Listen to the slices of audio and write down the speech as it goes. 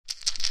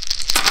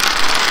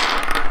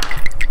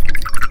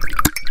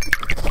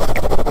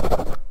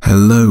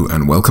Hello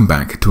and welcome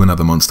back to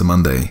another Monster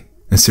Monday,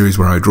 a series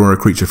where I draw a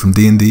creature from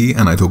D&D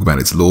and I talk about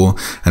its lore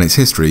and its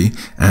history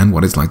and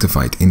what it's like to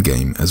fight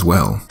in-game as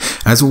well.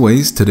 As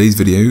always, today's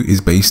video is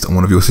based on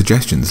one of your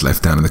suggestions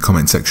left down in the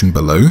comment section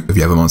below. If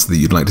you have a monster that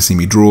you'd like to see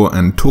me draw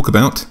and talk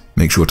about,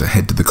 make sure to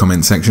head to the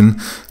comment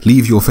section,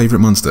 leave your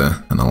favourite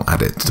monster and I'll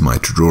add it to my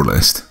to-draw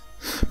list.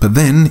 But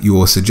then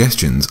your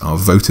suggestions are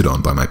voted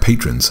on by my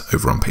patrons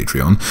over on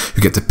Patreon,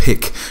 who get to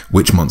pick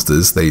which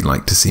monsters they'd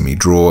like to see me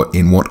draw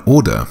in what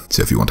order.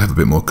 So if you want to have a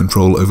bit more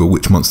control over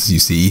which monsters you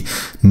see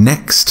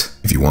next,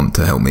 if you want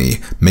to help me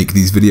make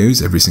these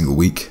videos every single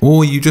week,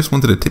 or you just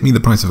wanted to tip me the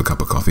price of a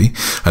cup of coffee,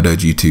 I'd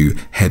urge you to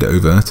head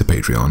over to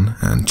Patreon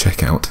and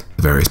check out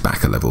the various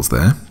backer levels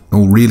there. It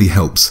all really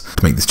helps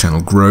to make this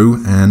channel grow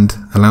and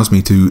allows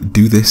me to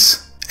do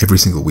this every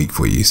single week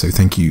for you. So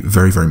thank you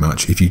very, very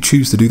much if you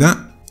choose to do that.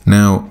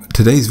 Now,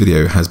 today's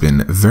video has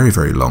been very,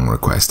 very long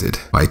requested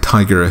by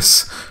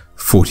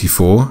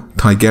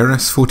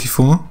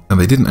Tigerus44,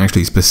 and they didn't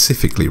actually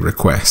specifically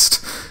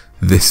request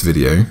this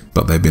video,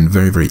 but they've been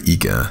very, very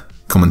eager,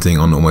 commenting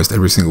on almost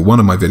every single one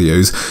of my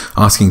videos,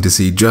 asking to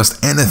see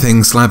just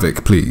anything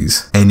Slavic,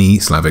 please. Any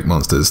Slavic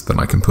monsters that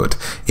I can put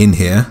in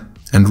here.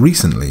 And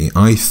recently,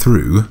 I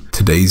threw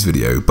today's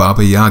video,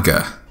 Baba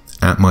Yaga,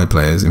 at my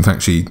players. In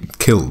fact, she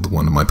killed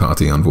one of my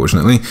party,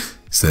 unfortunately.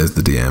 Says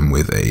the DM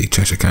with a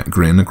Cheshire Cat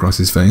grin across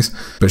his face.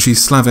 But she's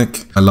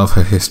Slavic, I love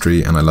her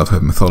history and I love her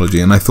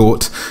mythology, and I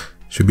thought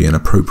she'd be an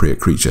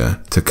appropriate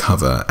creature to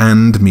cover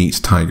and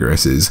meet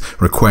Tigerus's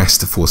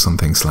request for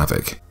something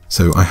Slavic.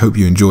 So I hope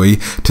you enjoy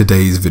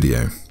today's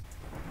video.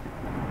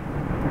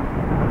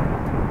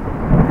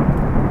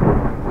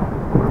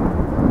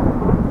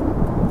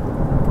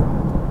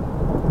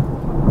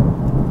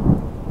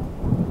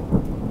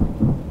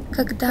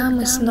 Когда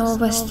мы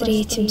снова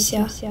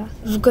встретимся,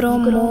 в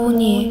гром,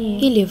 молнии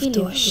или в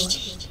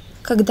дождь,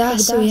 когда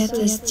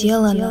суета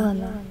сделана,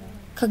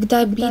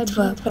 когда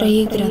битва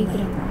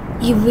проиграна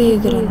и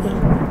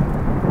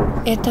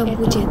выиграна, это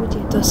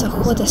будет до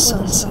захода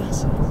солнца,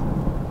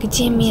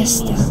 где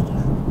место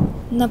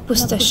на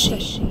пустоши,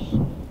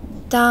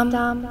 там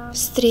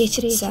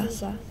встретится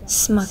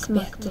с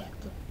Макбет.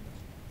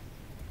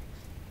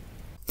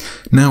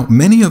 Now,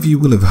 many of you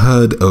will have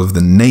heard of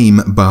the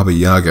name Baba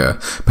Yaga,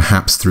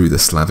 perhaps through the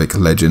Slavic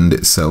legend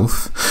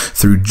itself,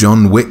 through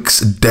John Wick's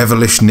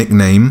devilish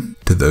nickname,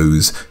 to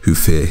those who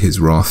fear his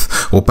wrath,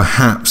 or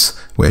perhaps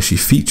where she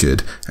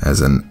featured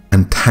as an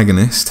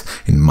antagonist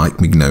in Mike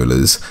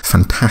Mignola's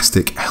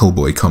fantastic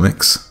Hellboy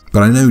comics.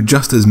 But I know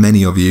just as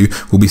many of you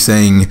will be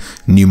saying,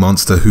 new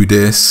monster who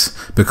dis,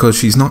 because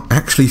she's not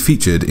actually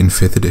featured in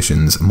 5th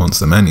edition's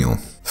Monster Manual.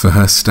 For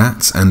her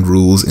stats and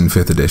rules in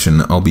 5th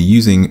edition, I'll be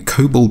using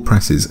Kobold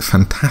Press's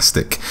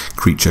fantastic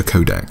Creature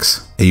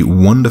Codex, a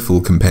wonderful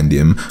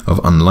compendium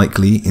of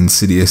unlikely,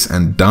 insidious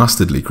and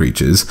dastardly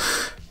creatures,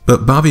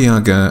 but Baba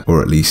Yaga,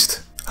 or at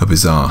least her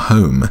bizarre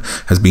home,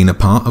 has been a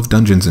part of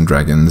Dungeons &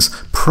 Dragons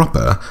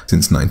proper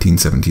since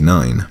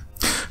 1979.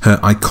 Her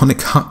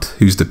iconic hut,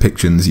 whose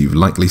depictions you've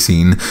likely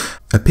seen,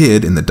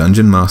 appeared in the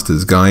Dungeon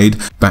Master's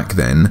Guide back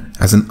then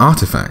as an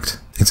artifact.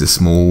 It's a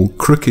small,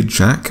 crooked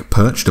shack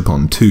perched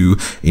upon 2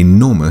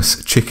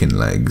 enormous chicken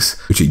legs,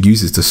 which it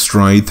uses to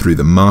stride through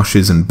the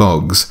marshes and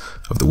bogs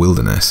of the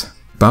wilderness.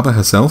 Baba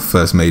herself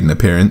first made an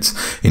appearance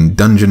in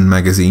Dungeon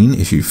Magazine,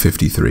 issue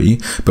 53,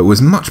 but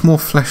was much more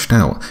fleshed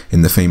out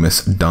in the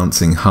famous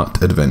Dancing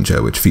Hut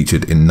adventure, which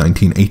featured in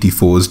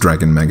 1984's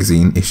Dragon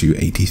Magazine, issue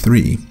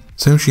 83.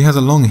 So she has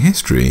a long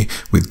history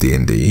with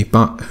D&D,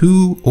 but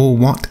who or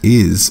what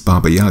is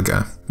Baba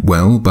Yaga?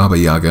 Well, Baba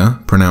Yaga,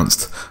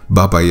 pronounced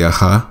Baba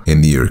Yaga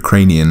in the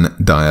Ukrainian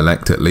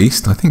dialect at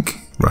least. I think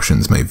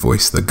Russians may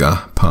voice the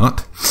ga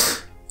part.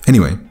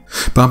 Anyway,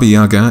 Baba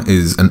Yaga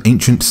is an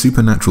ancient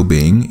supernatural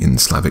being in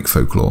Slavic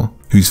folklore,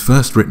 whose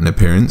first written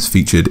appearance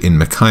featured in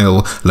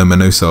Mikhail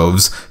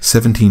Lomonosov's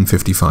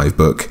 1755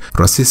 book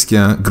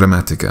Slavic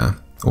Grandmother,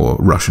 or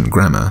Russian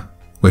Grammar,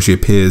 where she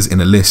appears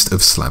in a list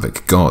of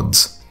Slavic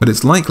gods. But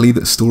it's likely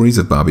that stories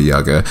of Baba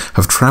Yaga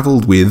have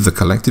travelled with the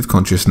collective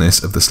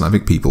consciousness of the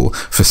Slavic people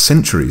for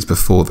centuries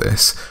before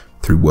this,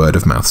 through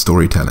word-of-mouth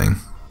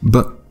storytelling.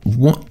 But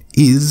what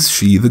is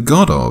she the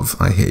god of,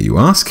 I hear you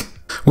ask?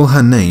 Well,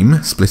 her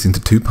name, split into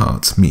 2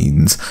 parts,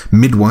 means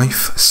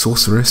midwife,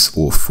 sorceress,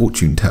 or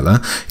fortune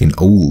teller in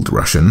Old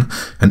Russian,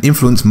 and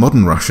influenced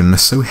modern Russian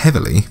so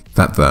heavily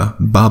that the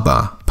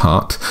Baba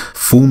part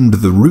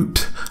formed the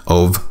root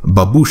of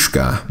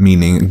babushka,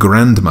 meaning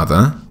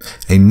grandmother,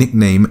 a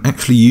nickname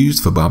actually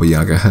used for Baba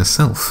Yaga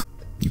herself.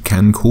 You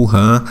can call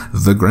her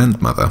the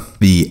grandmother.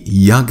 The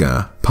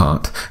Yaga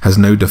part has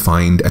no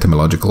defined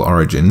etymological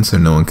origin, so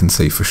no one can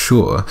say for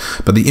sure,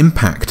 but the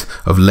impact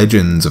of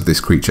legends of this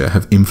creature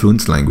have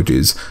influenced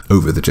languages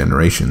over the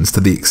generations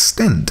to the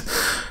extent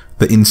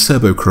that in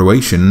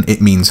Serbo-Croatian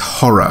it means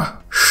horror,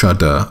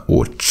 shudder,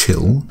 or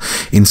chill.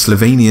 In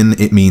Slovenian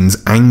it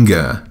means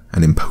anger,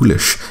 and in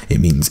Polish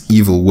it means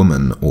evil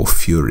woman or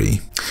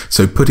fury.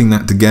 So putting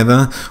that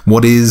together,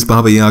 what is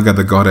Baba Yaga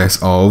the goddess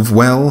of?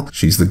 Well,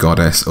 she's the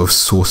goddess of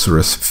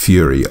sorcerous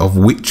fury, of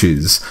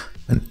witches,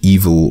 an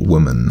evil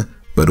woman,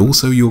 but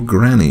also your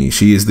granny.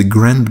 She is the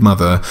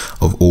grandmother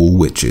of all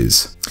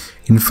witches.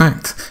 In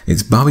fact,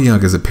 it's Baba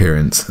Yaga's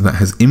appearance that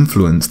has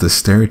influenced the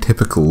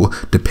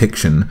stereotypical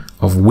depiction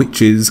of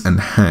witches and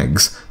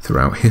hags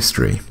throughout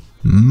history.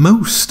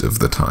 Most of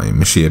the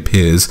time, she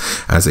appears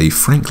as a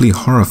frankly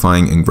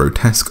horrifying and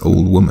grotesque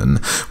old woman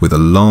with a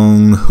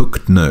long,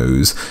 hooked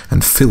nose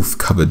and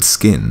filth-covered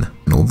skin.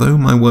 And although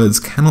my words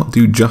cannot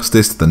do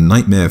justice to the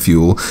nightmare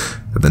fuel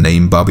that the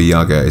name Baba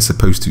Yaga is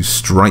supposed to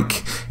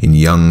strike in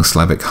young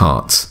Slavic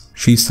hearts,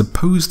 she's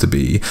supposed to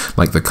be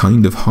like the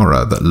kind of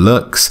horror that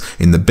lurks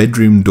in the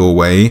bedroom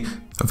doorway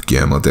of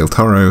Guillermo del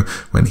Toro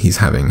when he's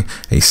having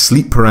a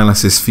sleep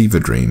paralysis fever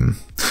dream.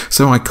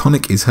 So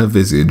iconic is her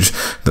visage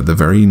that the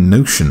very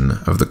notion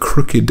of the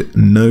crooked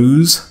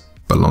nose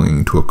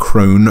belonging to a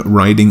crone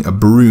riding a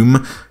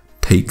broom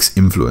takes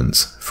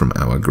influence from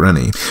our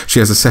granny. She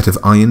has a set of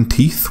iron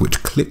teeth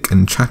which click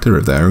and chatter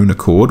of their own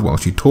accord while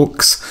she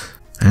talks,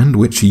 and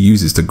which she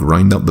uses to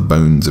grind up the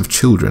bones of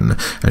children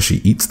as she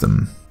eats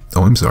them.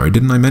 Oh, I'm sorry,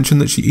 didn't I mention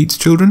that she eats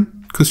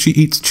children? Because she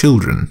eats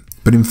children.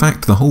 But in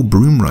fact, the whole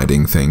broom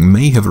riding thing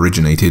may have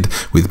originated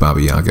with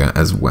Baba Yaga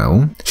as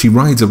well. She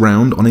rides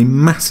around on a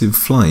massive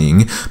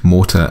flying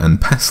mortar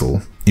and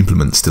pestle,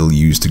 implements still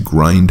used to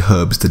grind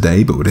herbs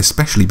today, but would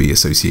especially be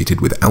associated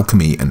with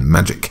alchemy and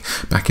magic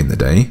back in the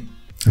day.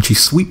 And she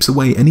sweeps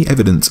away any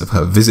evidence of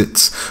her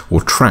visits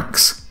or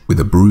tracks with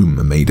a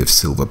broom made of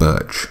silver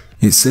birch.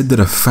 It's said that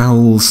a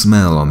foul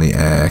smell on the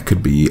air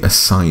could be a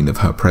sign of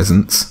her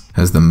presence,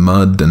 as the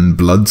mud and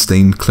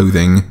blood-stained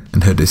clothing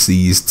and her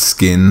diseased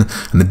skin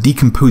and the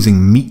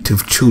decomposing meat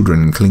of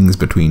children clings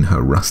between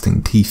her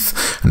rusting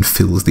teeth and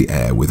fills the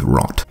air with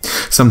rot.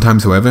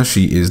 Sometimes, however,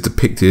 she is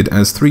depicted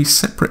as three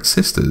separate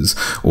sisters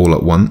all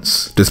at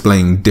once,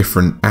 displaying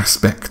different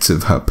aspects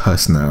of her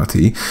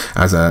personality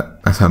as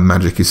her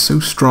magic is so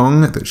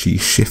strong that she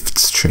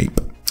shifts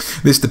shape.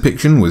 This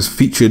depiction was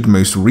featured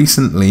most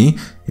recently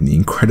in the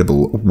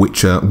incredible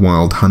Witcher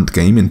Wild Hunt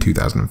game in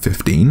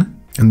 2015,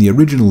 and the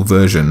original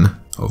version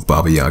of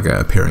Baba Yaga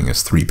appearing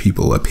as three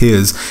people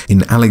appears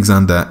in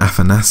Alexander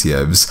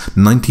Afanasyev's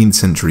 19th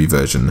century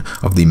version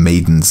of the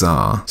Maiden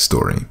Tsar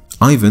story.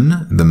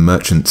 Ivan, the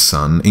merchant's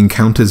son,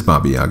 encounters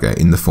Baba Yaga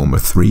in the form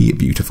of three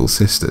beautiful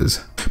sisters,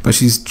 but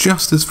she's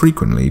just as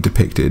frequently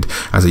depicted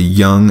as a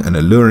young and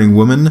alluring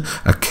woman,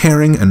 a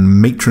caring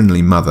and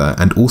matronly mother,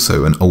 and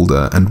also an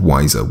older and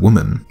wiser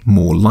woman,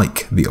 more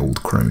like the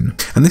old crone.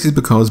 And this is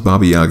because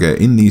Baba Yaga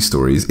in these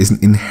stories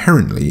isn't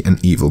inherently an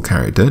evil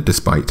character,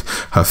 despite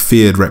her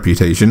feared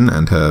reputation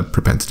and her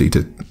propensity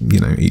to,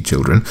 eat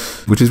children,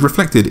 which is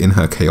reflected in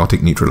her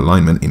chaotic neutral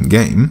alignment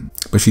in-game.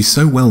 But she's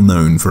so well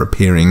known for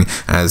appearing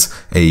as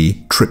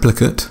a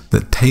triplicate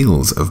that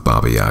tales of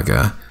Baba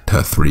Yaga,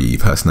 her three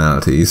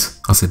personalities,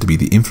 are said to be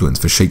the influence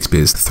for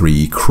Shakespeare's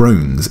three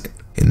crones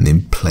in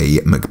the play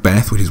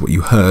Macbeth, which is what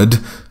you heard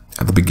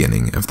at the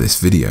beginning of this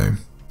video.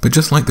 But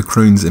just like the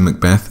crones in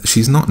Macbeth,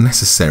 she's not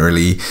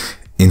necessarily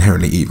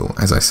inherently evil,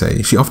 as I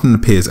say. She often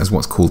appears as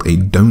what's called a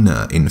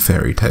donor in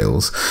fairy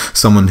tales,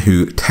 someone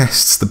who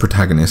tests the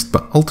protagonist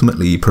but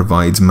ultimately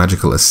provides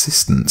magical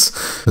assistance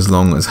as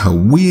long as her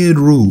weird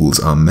rules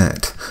are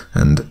met.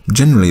 And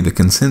generally the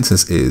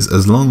consensus is,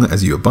 as long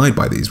as you abide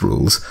by these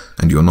rules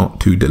and you're not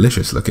too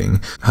delicious looking,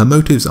 her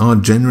motives are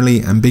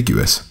generally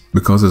ambiguous.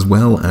 Because as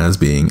well as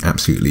being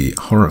absolutely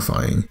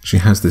horrifying, she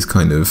has this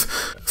kind of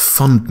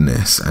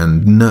fondness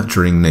and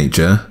nurturing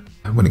nature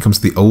when it comes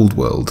to the old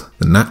world,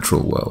 the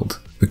natural world,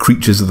 the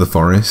creatures of the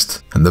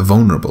forest, and the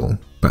vulnerable.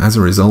 But as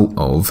a result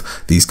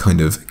of these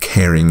kind of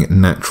caring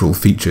natural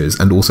features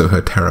and also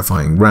her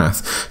terrifying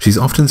wrath, she's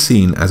often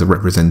seen as a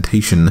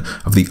representation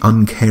of the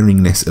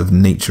uncaringness of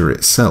nature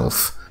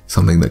itself,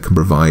 something that can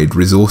provide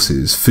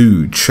resources,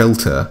 food,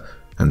 shelter,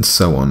 and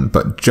so on,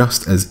 but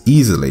just as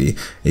easily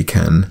it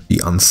can be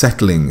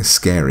unsettling,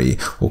 scary,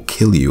 or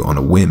kill you on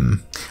a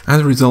whim.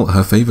 As a result,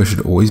 her favour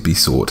should always be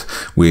sought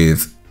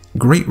with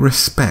great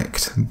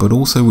respect, but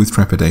also with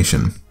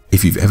trepidation.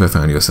 If you've ever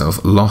found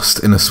yourself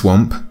lost in a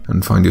swamp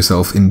and find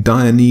yourself in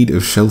dire need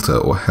of shelter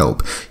or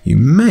help, you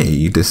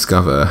may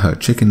discover her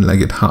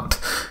chicken-legged hut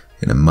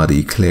in a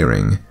muddy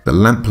clearing, the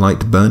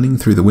lamplight burning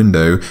through the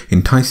window,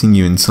 enticing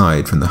you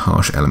inside from the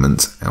harsh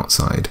elements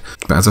outside.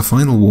 But as a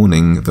final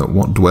warning that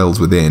what dwells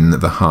within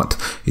the hut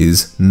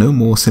is no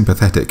more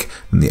sympathetic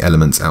than the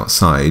elements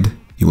outside,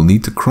 you will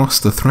need to cross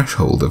the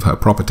threshold of her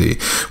property,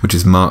 which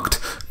is marked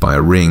by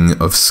a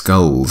ring of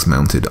skulls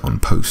mounted on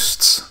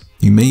posts.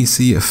 You may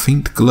see a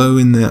faint glow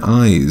in their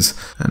eyes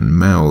and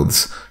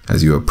mouths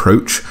as you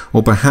approach,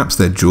 or perhaps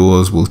their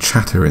jaws will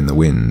chatter in the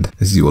wind.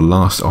 This is your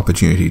last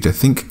opportunity to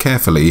think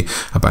carefully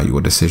about your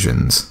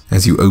decisions.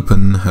 As you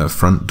open her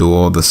front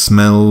door, the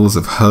smells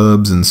of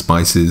herbs and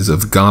spices,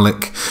 of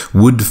garlic,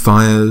 wood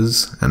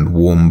fires, and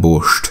warm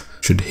borscht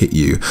should hit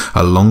you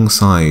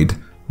alongside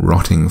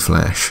rotting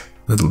flesh.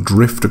 It'll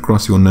drift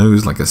across your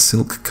nose like a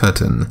silk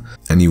curtain,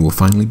 and you will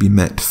finally be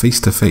met face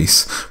to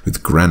face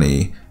with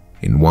Granny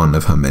in one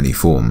of her many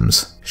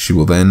forms. She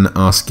will then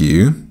ask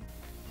you,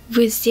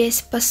 «Вы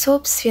здесь по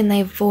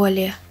собственной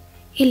воле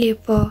или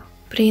по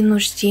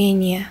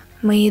принуждение,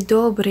 мои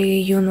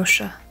добрые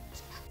юноша?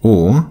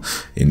 Or,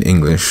 in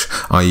English,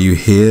 are you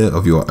here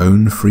of your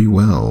own free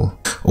will,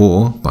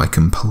 or by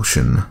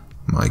compulsion,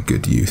 my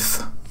good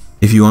youth?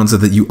 If you answer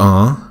that you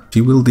are,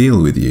 she will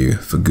deal with you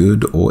for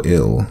good or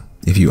ill.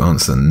 If you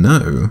answer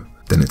no,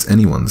 then it's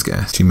anyone's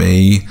guess. She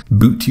may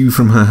boot you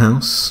from her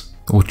house,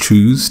 or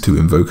choose to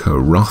invoke her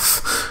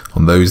wrath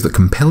on those that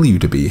compel you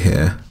to be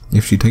here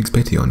if she takes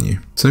pity on you.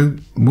 So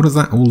what does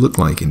that all look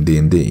like in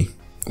D&D?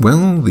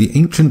 Well, the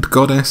ancient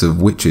goddess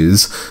of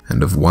witches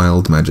and of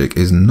wild magic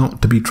is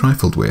not to be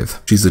trifled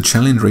with. She's a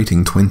challenge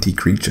rating 20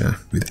 creature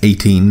with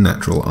 18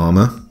 natural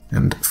armor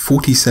and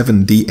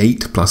 47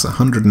 d8 plus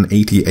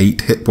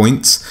 188 hit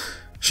points.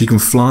 She can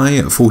fly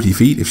at 40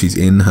 feet if she's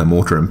in her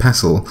mortar and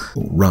pestle,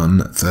 or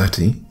run at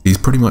 30. She's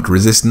pretty much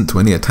resistant to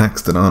any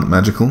attacks that aren't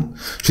magical.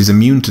 She's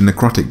immune to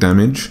necrotic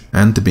damage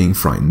and to being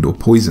frightened or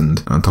poisoned.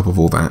 And on top of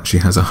all that, she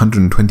has a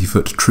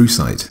 120-foot true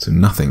sight, so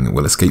nothing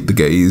will escape the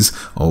gaze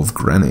of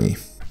Granny.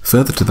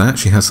 Further to that,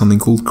 she has something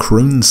called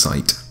crone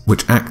sight,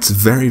 which acts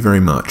very,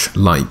 very much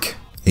like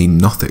a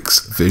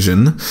Nothic's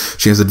vision.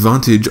 She has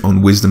advantage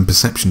on wisdom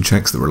perception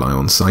checks that rely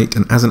on sight,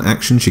 and as an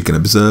action she can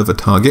observe a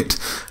target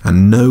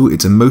and know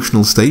its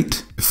emotional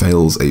state. It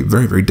fails a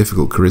very, very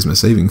difficult charisma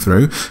saving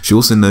throw. She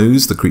also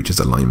knows the creature's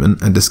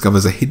alignment and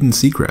discovers a hidden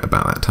secret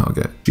about that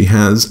target. She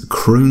has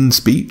crone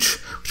speech,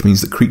 which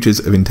means that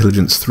creatures of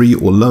intelligence 3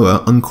 or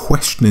lower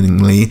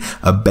unquestioningly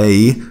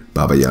obey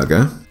Baba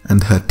Yaga.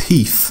 And her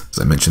teeth, as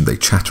I mentioned, they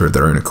chatter of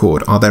their own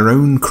accord, are their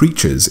own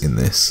creatures in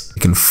this.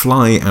 They can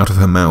fly out of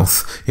her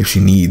mouth if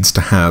she needs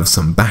to have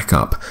some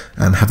backup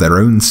and have their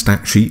own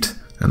stat sheet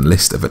and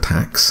list of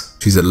attacks.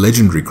 She's a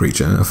legendary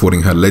creature,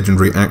 affording her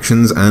legendary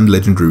actions and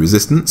legendary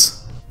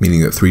resistance,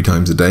 meaning that 3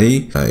 times a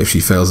day, if she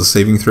fails a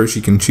saving throw,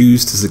 she can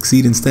choose to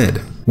succeed instead.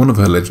 One of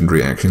her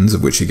legendary actions,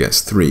 of which she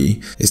gets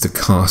 3, is to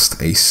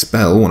cast a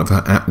spell, one of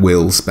her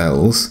at-will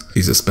spells.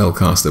 She's a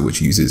spellcaster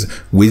which uses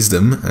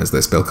wisdom as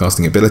their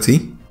spellcasting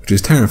ability, which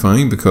is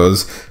terrifying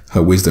because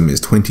her wisdom is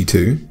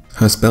 22,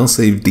 her spell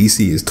save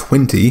DC is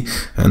 20,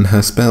 and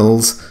her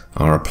spells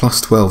are a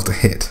plus 12 to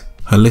hit.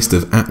 Her list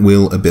of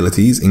at-will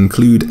abilities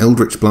include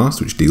Eldritch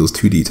Blast, which deals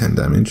 2d10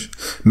 damage,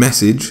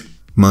 Message,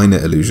 Minor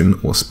Illusion,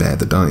 or Spare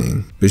the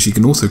Dying. But she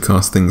can also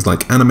cast things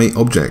like Animate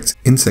Object,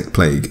 Insect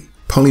Plague,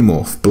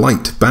 Polymorph,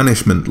 Blight,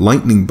 Banishment,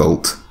 Lightning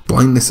Bolt,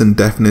 Blindness and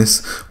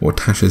Deafness, or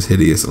Tasha's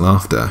Hideous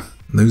Laughter.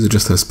 Those are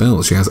just her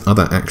spells. She has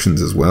other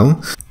actions as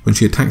well. When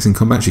she attacks in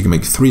combat, she can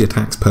make 3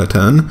 attacks per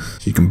turn.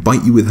 She can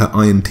bite you with her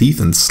iron teeth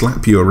and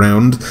slap you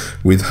around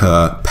with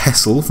her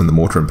pestle from the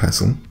mortar and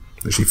pestle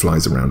that she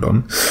flies around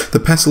on.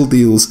 The pestle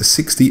deals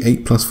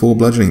 68 plus 4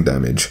 bludgeoning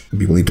damage.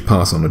 People need to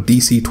pass on a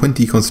DC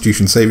 20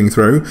 Constitution saving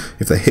throw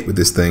if they're hit with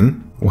this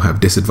thing, or have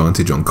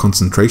disadvantage on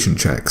concentration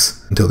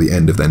checks until the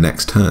end of their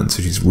next turn,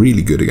 so she's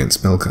really good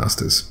against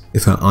spellcasters.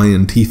 If her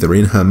iron teeth are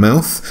in her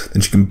mouth,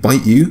 then she can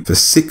bite you for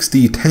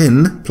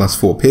 60-10 plus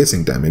 4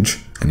 piercing damage,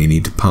 and you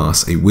need to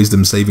pass a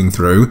wisdom saving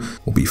throw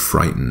or be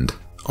frightened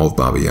of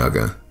Baba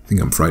Yaga. I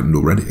think I'm frightened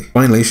already.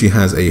 Finally, she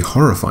has a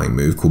horrifying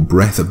move called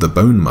Breath of the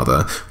Bone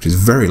Mother, which is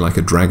very like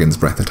a dragon's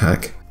breath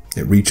attack.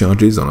 It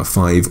recharges on a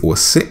 5 or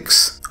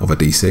 6 of a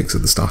d6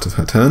 at the start of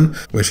her turn,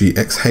 where she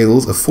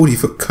exhales a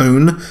 40-foot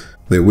cone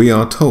that we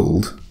are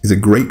told is a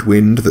great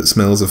wind that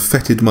smells of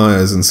fetid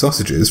mires and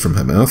sausages from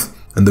her mouth,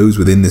 and those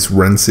within this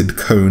rancid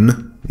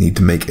cone need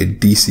to make a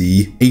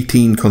DC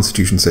 18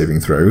 Constitution saving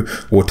throw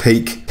or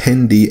take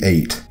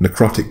 10d8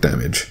 necrotic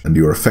damage, and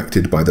you're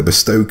affected by the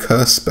Bestow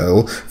Curse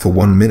spell for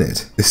 1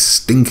 minute. This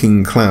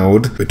stinking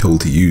cloud, we're told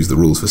to use the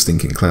rules for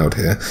stinking cloud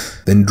here,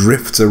 then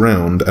drifts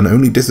around and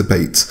only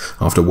dissipates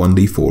after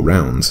 1d4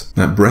 rounds.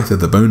 That Breath of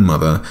the Bone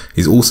Mother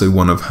is also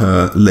one of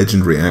her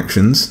legendary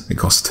actions. It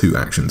costs 2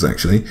 actions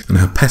actually, and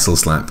her Pestle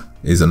Slap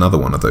is another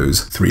one of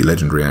those 3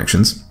 legendary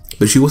actions.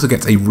 But she also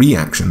gets a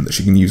reaction that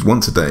she can use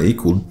once a day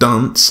called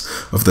Dance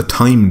of the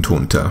Time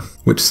Taunter,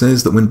 which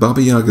says that when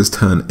Baba Yaga's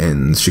turn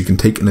ends, she can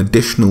take an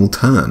additional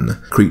turn.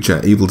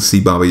 Creature able to see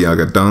Baba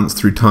Yaga dance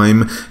through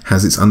time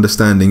has its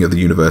understanding of the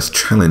universe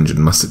challenged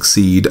and must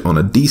succeed on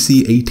a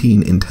DC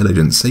 18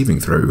 intelligence saving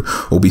throw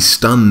or be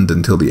stunned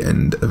until the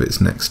end of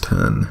its next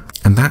turn.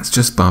 And that's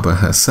just Baba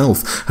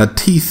herself. Her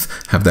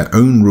teeth have their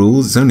own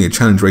rules. It's only a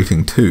challenge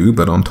rating 2,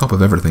 but on top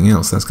of everything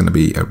else, that's going to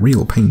be a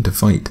real pain to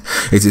fight.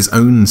 It's its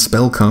own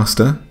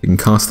spellcaster. It can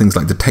cast things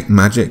like Detect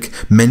Magic,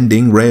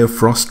 Mending, Ray of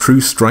Frost, True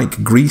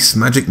Strike, Grease,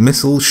 Magic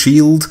Missile,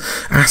 Shield,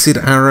 Acid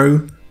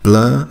Arrow,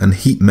 Blur, and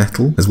Heat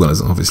Metal, as well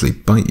as obviously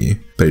Bite You.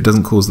 But it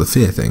doesn't cause the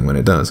fear thing when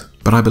it does.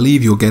 But I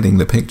believe you're getting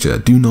the picture.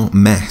 Do not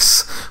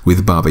mess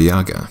with Baba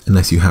Yaga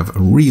unless you have a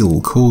real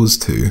cause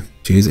to.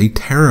 She is a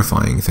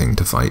terrifying thing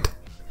to fight.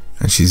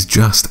 And she's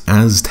just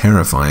as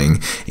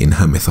terrifying in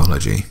her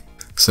mythology.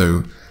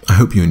 So I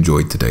hope you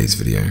enjoyed today's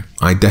video.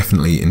 I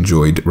definitely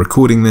enjoyed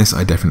recording this,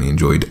 I definitely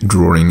enjoyed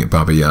drawing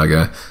Baba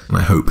Yaga, and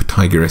I hope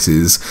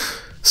Tigress's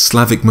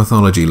Slavic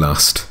mythology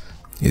lust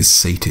is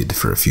sated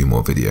for a few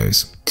more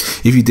videos.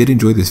 If you did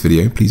enjoy this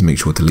video, please make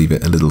sure to leave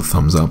it a little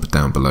thumbs up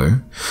down below.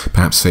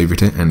 Perhaps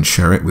favourite it and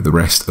share it with the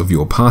rest of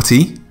your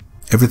party.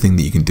 Everything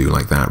that you can do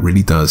like that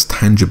really does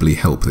tangibly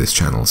help this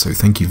channel, so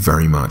thank you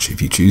very much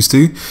if you choose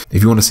to.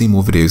 If you want to see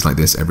more videos like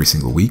this every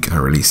single week, I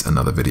release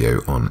another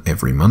video on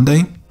every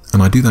Monday,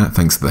 and I do that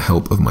thanks to the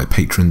help of my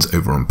patrons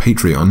over on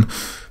Patreon,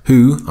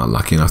 who are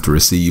lucky enough to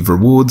receive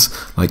rewards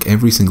like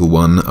every single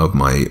one of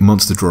my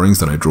monster drawings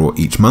that I draw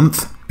each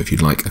month. If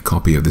you'd like a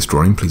copy of this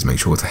drawing, please make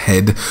sure to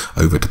head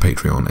over to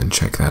Patreon and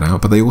check that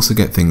out. But they also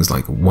get things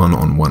like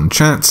one-on-one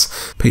chats,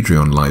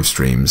 Patreon live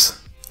streams,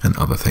 and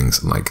other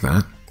things like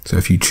that. So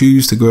if you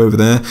choose to go over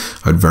there,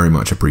 I'd very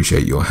much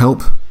appreciate your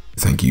help.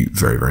 Thank you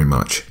very, very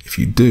much if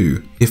you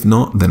do. If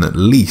not, then at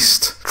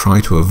least try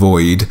to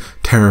avoid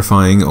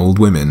terrifying old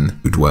women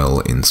who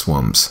dwell in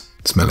swamps,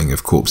 smelling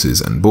of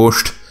corpses and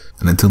borscht.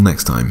 And until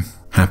next time,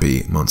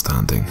 happy monster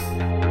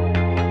hunting.